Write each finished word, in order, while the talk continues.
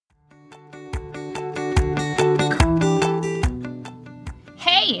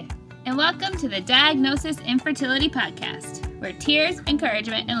and welcome to the Diagnosis Infertility Podcast, where tears,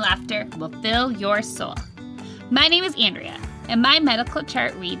 encouragement, and laughter will fill your soul. My name is Andrea, and my medical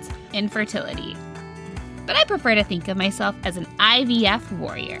chart reads infertility. But I prefer to think of myself as an IVF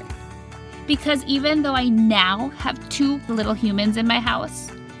warrior, because even though I now have 2 little humans in my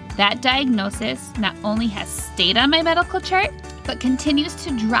house, that diagnosis not only has stayed on my medical chart, but continues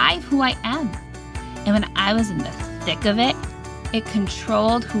to drive who I am. And when I was in the thick of it, it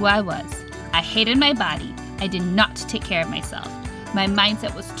controlled who I was. I hated my body. I did not take care of myself. My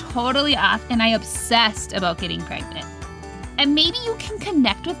mindset was totally off, and I obsessed about getting pregnant. And maybe you can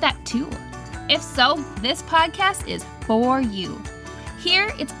connect with that too. If so, this podcast is for you.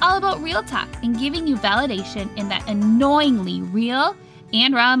 Here, it's all about real talk and giving you validation in that annoyingly real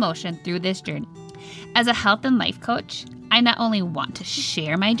and raw emotion through this journey. As a health and life coach, I not only want to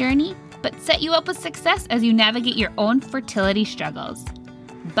share my journey, but set you up with success as you navigate your own fertility struggles.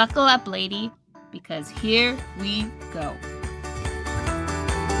 Buckle up, lady, because here we go.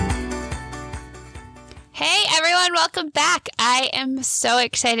 Hey everyone, welcome back. I am so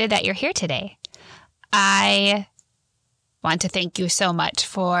excited that you're here today. I want to thank you so much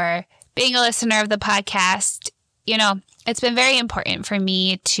for being a listener of the podcast. You know, it's been very important for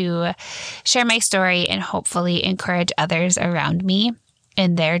me to share my story and hopefully encourage others around me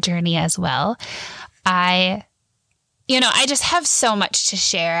in their journey as well. I just have so much to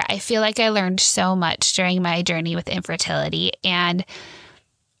share. I feel like I learned so much during my journey with infertility, and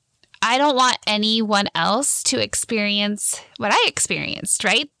I don't want anyone else to experience what I experienced,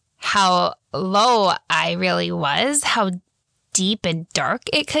 right? How low I really was, how deep and dark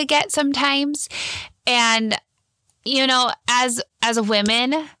it could get sometimes. And, you know, as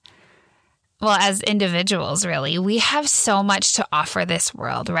women, well, as individuals, really, we have so much to offer this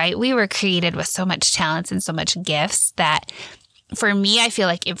world, right? We were created with so much talents and so much gifts that for me, I feel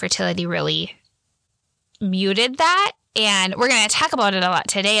like infertility really muted that. And we're going to talk about it a lot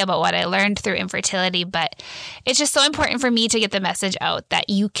today about what I learned through infertility, but it's just so important for me to get the message out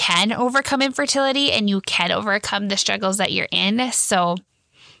that you can overcome infertility and you can overcome the struggles that you're in. So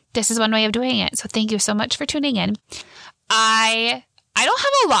this is one way of doing it. So thank you so much for tuning in. I don't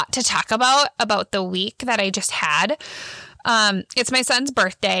have a lot to talk about the week that I just had. It's my son's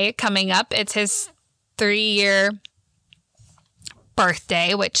birthday coming up. It's his 3-year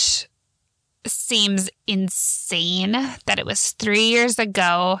birthday, which seems insane that it was 3 years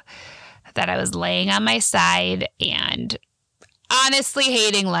ago that I was laying on my side and honestly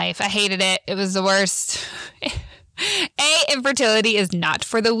hating life. I hated it. It was the worst. Infertility is not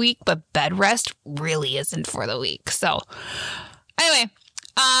for the weak, but bed rest really isn't for the weak. So anyway,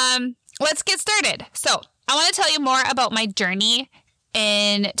 let's get started. So I want to tell you more about my journey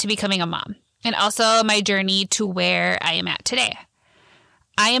into becoming a mom and also my journey to where I am at today.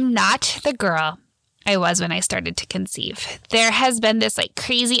 I am not the girl I was when I started to conceive. There has been this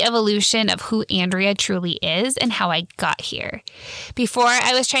crazy evolution of who Andrea truly is and how I got here. Before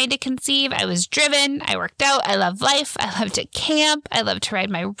I was trying to conceive, I was driven, I worked out, I loved life, I loved to camp, I loved to ride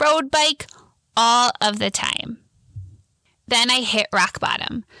my road bike all of the time. Then I hit rock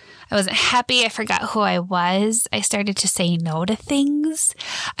bottom. I wasn't happy. I forgot who I was. I started to say no to things.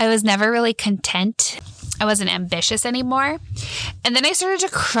 I was never really content. I wasn't ambitious anymore. And then I started to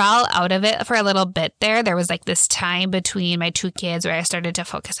crawl out of it for a little bit there. There was this time between my 2 kids where I started to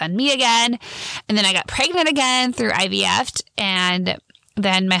focus on me again. And then I got pregnant again through IVF. And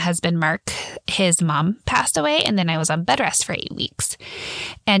then my husband, Mark, his mom passed away. And then I was on bed rest for 8 weeks.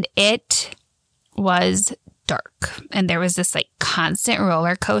 And it was dark. And there was this constant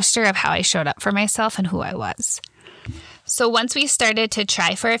roller coaster of how I showed up for myself and who I was. So once we started to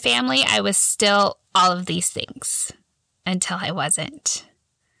try for a family, I was still all of these things until I wasn't.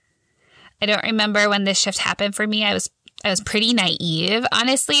 I don't remember when this shift happened for me. I was pretty naive,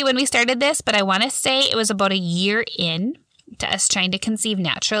 honestly, when we started this, but I want to say it was about a year in to us trying to conceive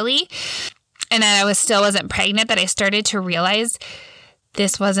naturally. And then I wasn't pregnant that I started to realize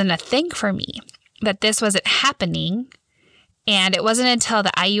this wasn't a thing for me, that this wasn't happening. And it wasn't until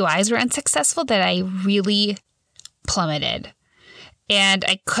the IUIs were unsuccessful that I really plummeted. And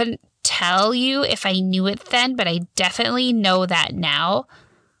I couldn't tell you if I knew it then, but I definitely know that now.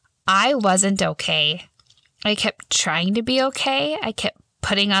 I wasn't okay. I kept trying to be okay. I kept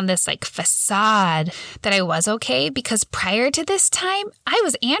putting on this facade that I was okay, because prior to this time, I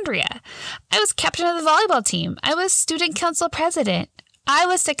was Andrea. I was captain of the volleyball team. I was student council president. I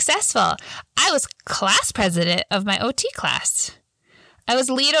was successful. I was class president of my OT class. I was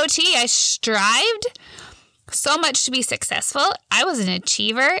lead OT. I strived. So much to be successful. I was an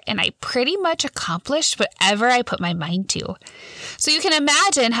achiever and I pretty much accomplished whatever I put my mind to. So you can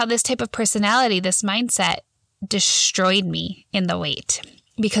imagine how this type of personality, this mindset, destroyed me in the weight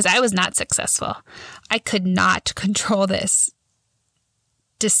because I was not successful. I could not control this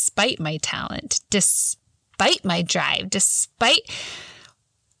despite my talent, despite my drive, despite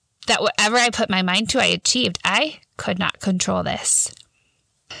that whatever I put my mind to, I achieved. I could not control this.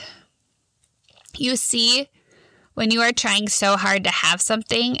 You see, when you are trying so hard to have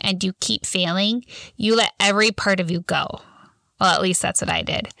something and you keep failing, you let every part of you go. Well, at least that's what I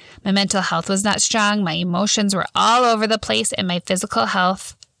did. My mental health was not strong. My emotions were all over the place, and my physical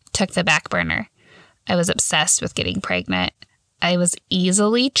health took the back burner. I was obsessed with getting pregnant. I was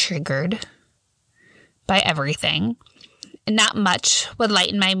easily triggered by everything. Not much would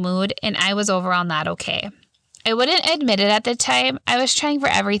lighten my mood, and I was overall not okay. I wouldn't admit it at the time. I was trying for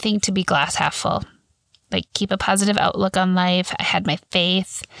everything to be glass half full. Like, keep a positive outlook on life. I had my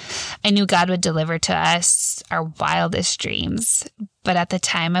faith. I knew God would deliver to us our wildest dreams. But at the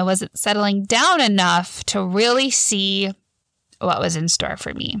time, I wasn't settling down enough to really see what was in store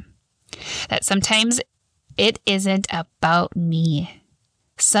for me. That sometimes it isn't about me.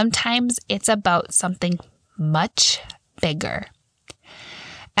 Sometimes it's about something much bigger.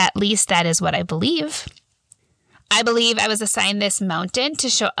 At least that is what I believe. I believe I was assigned this mountain to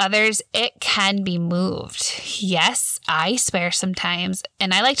show others it can be moved. Yes, I swear sometimes,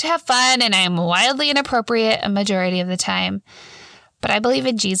 and I like to have fun, and I am wildly inappropriate a majority of the time. But I believe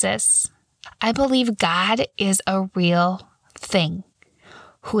in Jesus. I believe God is a real thing,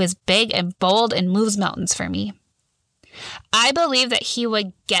 who is big and bold and moves mountains for me. I believe that He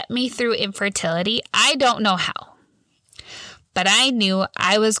would get me through infertility. I don't know how, but I knew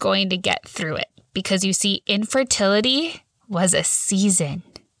I was going to get through it. Because you see, infertility was a season.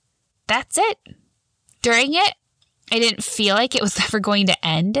 That's it. During it, I didn't feel like it was ever going to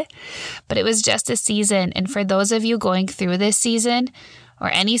end, but it was just a season. And for those of you going through this season or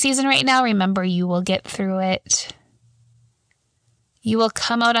any season right now, remember, you will get through it. You will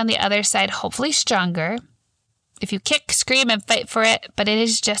come out on the other side, hopefully stronger, if you kick, scream, and fight for it, but it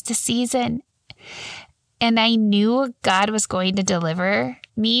is just a season. And I knew God was going to deliver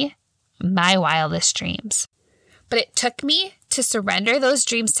me my wildest dreams. But it took me to surrender those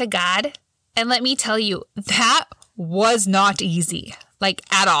dreams to God. And let me tell you, that was not easy, like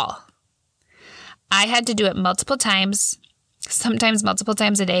at all. I had to do it multiple times, sometimes multiple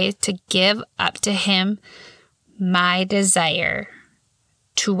times a day, to give up to Him my desire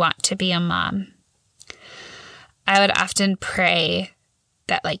to want to be a mom. I would often pray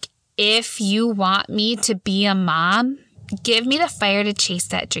that, like, if you want me to be a mom, give me the fire to chase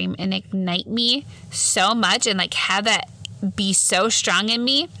that dream and ignite me so much and like have that be so strong in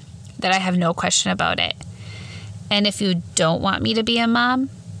me that I have no question about it. And if you don't want me to be a mom,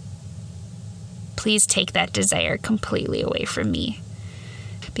 please take that desire completely away from me.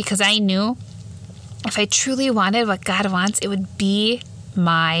 Because I knew if I truly wanted what God wants, it would be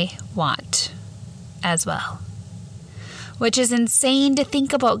my want as well. Which is insane to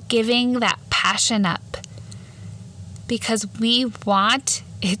think about, giving that passion up. Because we want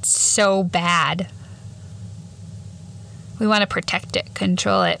it so bad. We want to protect it,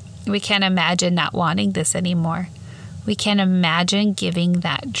 control it. We can't imagine not wanting this anymore. We can't imagine giving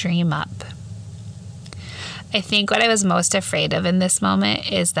that dream up. I think what I was most afraid of in this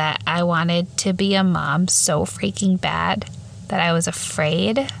moment is that I wanted to be a mom so freaking bad that I was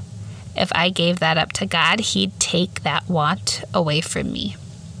afraid if I gave that up to God, He'd take that want away from me.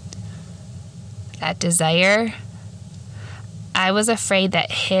 That desire, I was afraid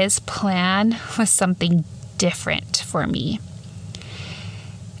that His plan was something different for me.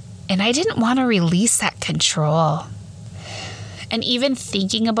 And I didn't want to release that control. And even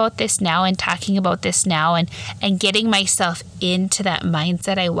thinking about this now and talking about this now and getting myself into that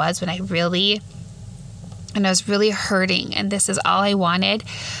mindset I was when I was really hurting and this is all I wanted.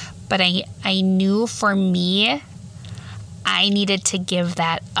 But I knew for me, I needed to give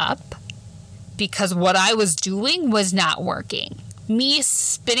that up because what I was doing was not working. Me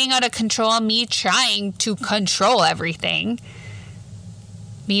spinning out of control, me trying to control everything,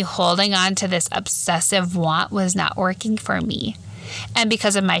 me holding on to this obsessive want was not working for me. And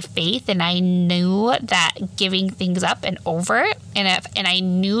because of my faith, and I knew that giving things up and over, and I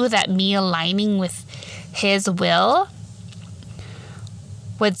knew that me aligning with His will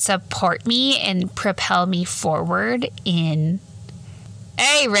would support me and propel me forward in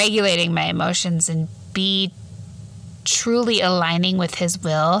A, regulating my emotions, and B, truly aligning with His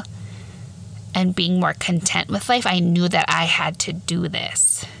will and being more content with life. I knew that I had to do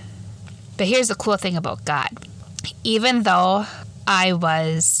this. But here's the cool thing about God. Even though I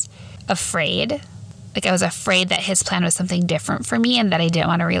was afraid, like I was afraid that his plan was something different for me and that I didn't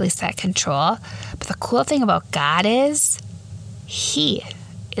want to release that control. But the cool thing about God is he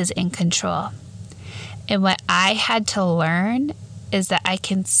is in control. And what I had to learn is that I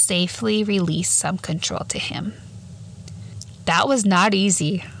can safely release some control to him. That was not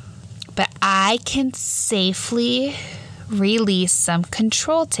easy, but I can safely release some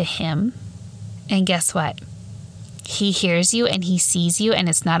control to him. And guess what? He hears you and he sees you, and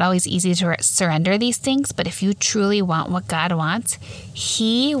it's not always easy to surrender these things, but if you truly want what God wants,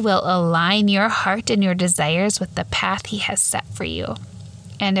 he will align your heart and your desires with the path he has set for you.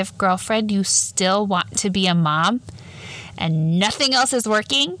 And if, girlfriend, you still want to be a mom and nothing else is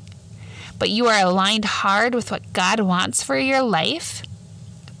working, but you are aligned hard with what God wants for your life,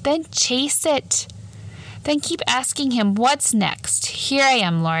 then chase it. Then keep asking him, what's next? Here I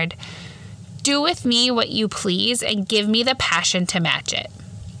am, Lord. Do with me what you please and give me the passion to match it.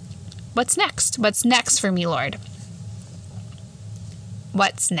 What's next? What's next for me, Lord?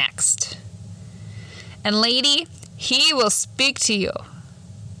 What's next? And lady, he will speak to you.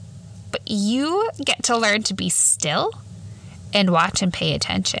 But you get to learn to be still and watch and pay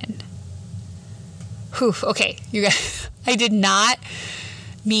attention. Whew, okay, you guys, I did not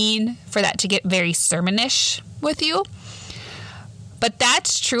mean for that to get very sermonish with you, but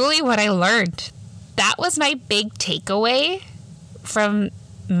that's truly what I learned. That was my big takeaway from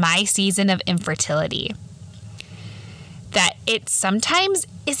my season of infertility. That it sometimes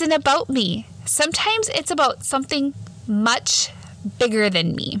isn't about me. Sometimes it's about something much bigger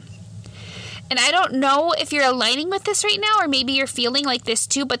than me. And I don't know if you're aligning with this right now, or maybe you're feeling like this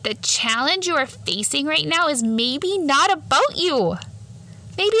too, but the challenge you are facing right now is maybe not about you.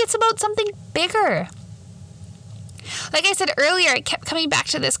 Maybe it's about something bigger. Like I said earlier, I kept coming back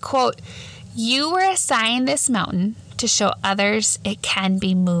to this quote. You were assigned this mountain to show others it can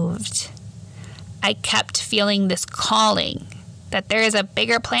be moved. I kept feeling this calling that there is a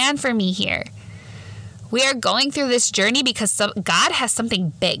bigger plan for me here. We are going through this journey because God has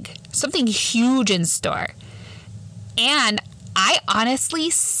something big, something huge in store. And I honestly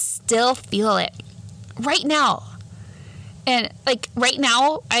still feel it right now. And like right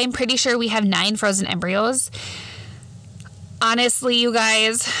now, I'm pretty sure we have 9 frozen embryos. Honestly, you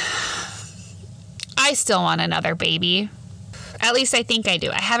guys, I still want another baby. At least I think I do.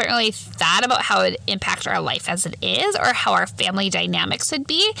 I haven't really thought about how it would impact our life as it is or how our family dynamics would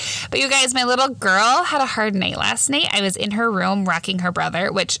be. But you guys, my little girl had a hard night last night. I was in her room rocking her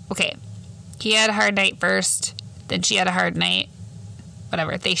brother, which, okay, he had a hard night first. Then she had a hard night.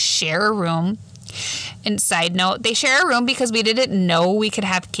 Whatever. They share a room. And side note, they share a room because we didn't know we could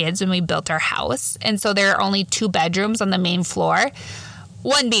have kids when we built our house. And so there are only 2 bedrooms on the main floor.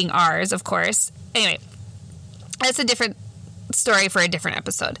 One being ours, of course. Anyway, that's a different story for a different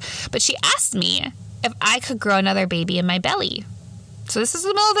episode. But she asked me if I could grow another baby in my belly. So this is the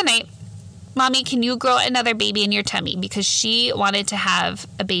middle of the night. Mommy, can you grow another baby in your tummy? Because she wanted to have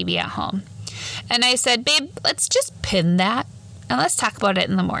a baby at home. And I said, babe, let's just pin that and let's talk about it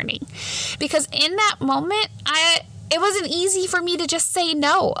in the morning. Because in that moment, it wasn't easy for me to just say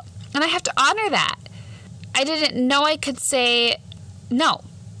no. And I have to honor that. I didn't know I could say, no,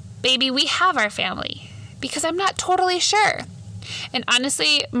 baby, we have our family. Because I'm not totally sure. And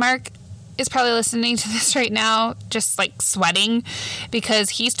honestly, Mark is probably listening to this right now, just like sweating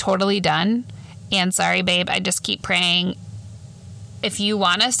because he's totally done. And sorry, babe, I just keep praying. If you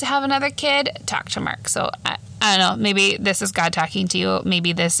want us to have another kid, talk to Mark. So I don't know, maybe this is God talking to you.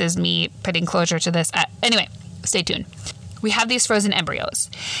 Maybe this is me putting closure to this. Anyway, stay tuned. We have these frozen embryos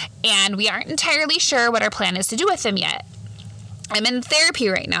and we aren't entirely sure what our plan is to do with them yet. I'm in therapy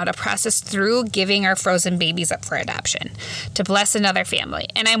right now to process through giving our frozen babies up for adoption, to bless another family.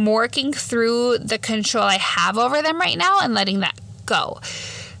 And I'm working through the control I have over them right now and letting that go.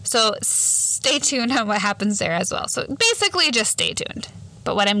 So stay tuned on what happens there as well. So basically just stay tuned.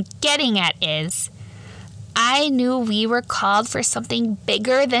 But what I'm getting at is I knew we were called for something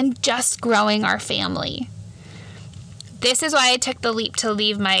bigger than just growing our family. This is why I took the leap to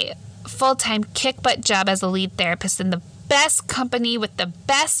leave my full-time kick-butt job as a lead therapist in the best company with the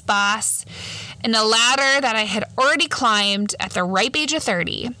best boss and a ladder that I had already climbed at the ripe age of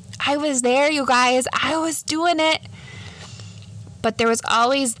 30. I was there, you guys. I was doing it. But there was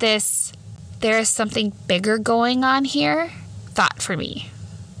always this, there is something bigger going on here, thought for me.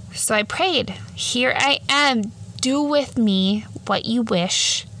 So I prayed, here I am, do with me what you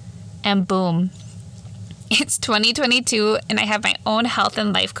wish, and boom. It's 2022 and I have my own health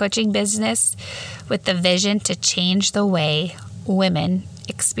and life coaching business with the vision to change the way women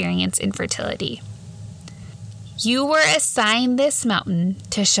experience infertility. You were assigned this mountain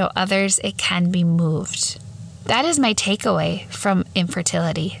to show others it can be moved. That is my takeaway from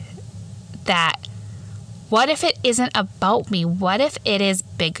infertility. That what if it isn't about me? What if it is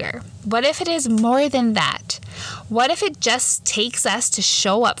bigger? What if it is more than that? What if it just takes us to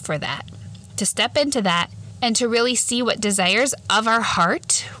show up for that, to step into that, and to really see what desires of our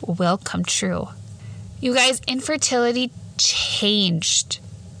heart will come true? You guys, infertility changed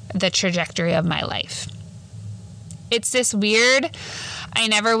the trajectory of my life. It's this weird, I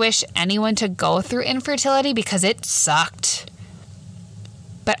never wish anyone to go through infertility because it sucked.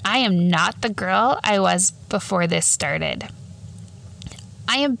 But I am not the girl I was before this started.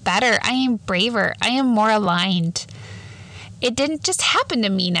 I am better. I am braver. I am more aligned. It didn't just happen to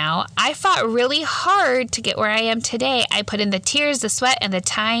me now. I fought really hard to get where I am today. I put in the tears, the sweat, and the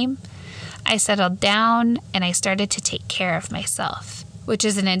time. I settled down and I started to take care of myself, which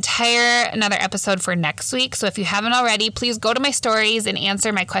is another episode for next week. So if you haven't already, please go to my stories and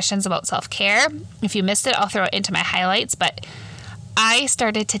answer my questions about self-care. If you missed it, I'll throw it into my highlights. But I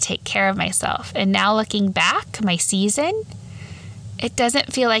started to take care of myself. And now looking back, my season, it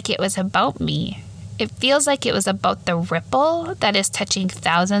doesn't feel like it was about me. It feels like it was about the ripple that is touching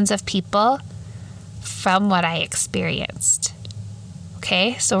thousands of people from what I experienced.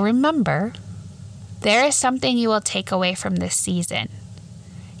 Okay, so remember, there is something you will take away from this season.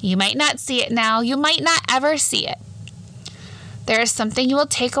 You might not see it now. You might not ever see it. There is something you will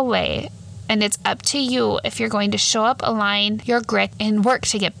take away, and it's up to you if you're going to show up, align your grit, and work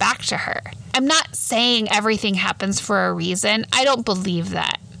to get back to her. I'm not saying everything happens for a reason. I don't believe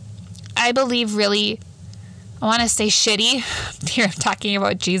that. I believe really, I want to say shitty. Here I'm talking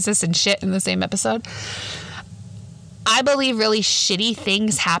about Jesus and shit in the same episode. I believe really shitty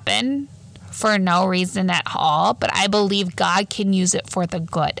things happen for no reason at all, but I believe God can use it for the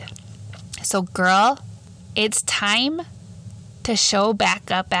good. So girl, it's time to show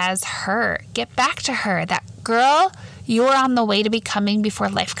back up as her. Get back to her. That girl you were on the way to becoming before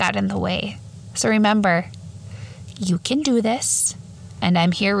life got in the way. So remember, you can do this, and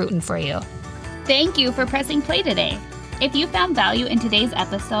I'm here rooting for you. Thank you for pressing play today. If you found value in today's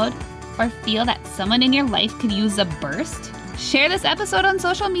episode or feel that someone in your life could use a burst, share this episode on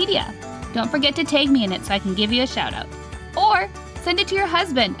social media. Don't forget to tag me in it so I can give you a shout out. Or send it to your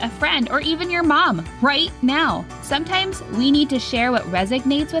husband, a friend, or even your mom right now. Sometimes we need to share what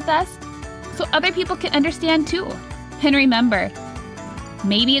resonates with us so other people can understand too. And remember,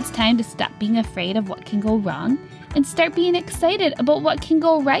 maybe it's time to stop being afraid of what can go wrong and start being excited about what can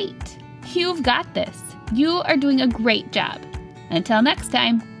go right. You've got this. You are doing a great job. Until next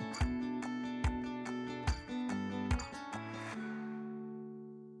time.